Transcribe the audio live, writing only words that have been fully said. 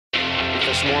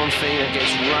just one thing that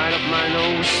gets right up my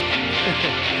nose,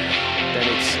 then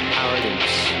it's arrogance.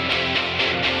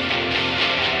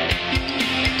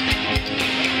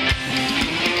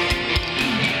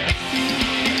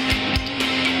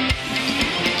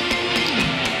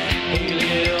 Hey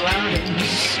little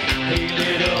arrogance, hey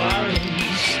little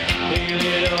arrogance, hey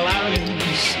little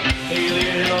arrogance, hey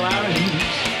little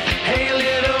arrogance. Hey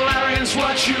little arrogance,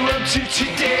 what you up to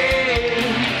today?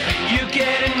 You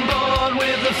getting bored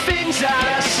with the things that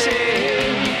I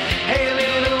say? Hey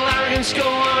little arrogance, go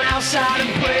on outside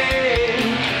and play.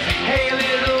 Hey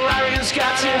little arrogance,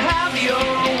 got to have your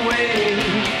own way.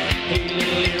 Hey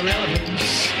little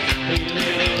irrelevance, hey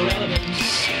little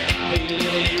irrelevance, hey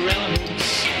little irrelevance,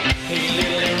 hey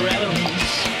little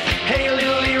irrelevance. Hey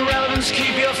little irrelevance,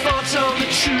 keep your thoughts on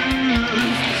the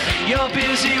truth. You're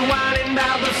busy whining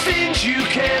about the things you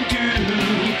can't do.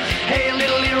 Hey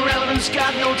little irrelevance,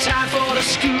 got no time for the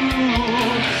school.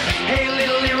 Hey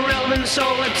little irrelevance,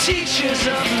 all the teachers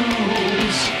are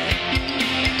fools.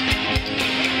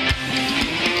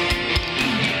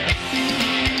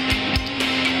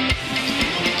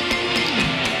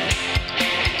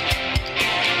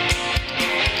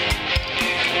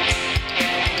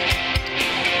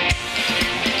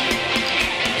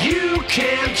 You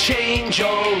can't change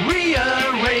or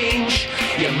rearrange.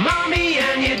 Your mommy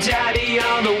and your daddy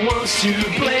are the ones to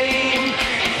blame.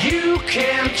 You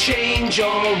can't change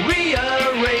or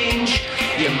rearrange.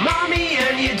 Your mommy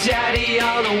and your daddy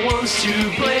are the ones to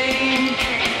blame.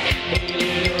 Hey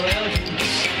little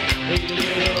elegance, hey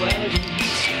little elegance,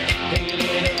 hey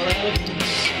little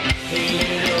elegance, hey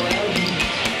little elegance.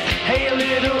 Hey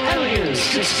little elegance,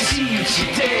 just to see you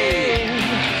today.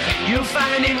 You're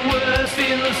finding worth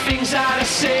in the things that I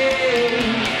say.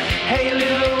 Hey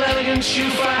little elegance, you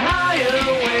fly higher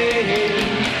away.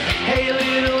 Hey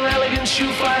little elegance,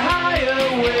 you fly higher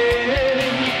away.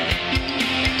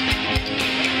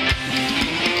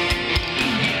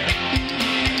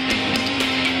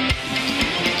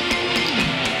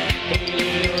 Hey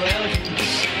little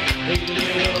elegance, hey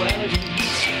little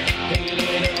elegance, hey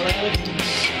little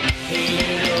elegance, hey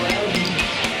little elegance,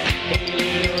 hey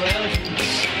little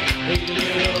elegance, hey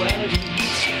little elegance,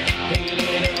 hey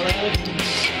little elegance.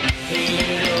 Hey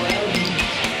little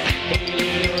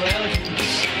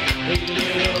elegance, hey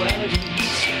little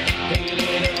elegance, hey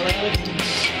little elegance,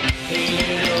 hey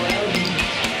little elegance,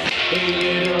 hey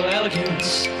little elegance, hey little elegance,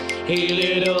 hey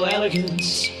little elegance,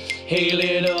 hey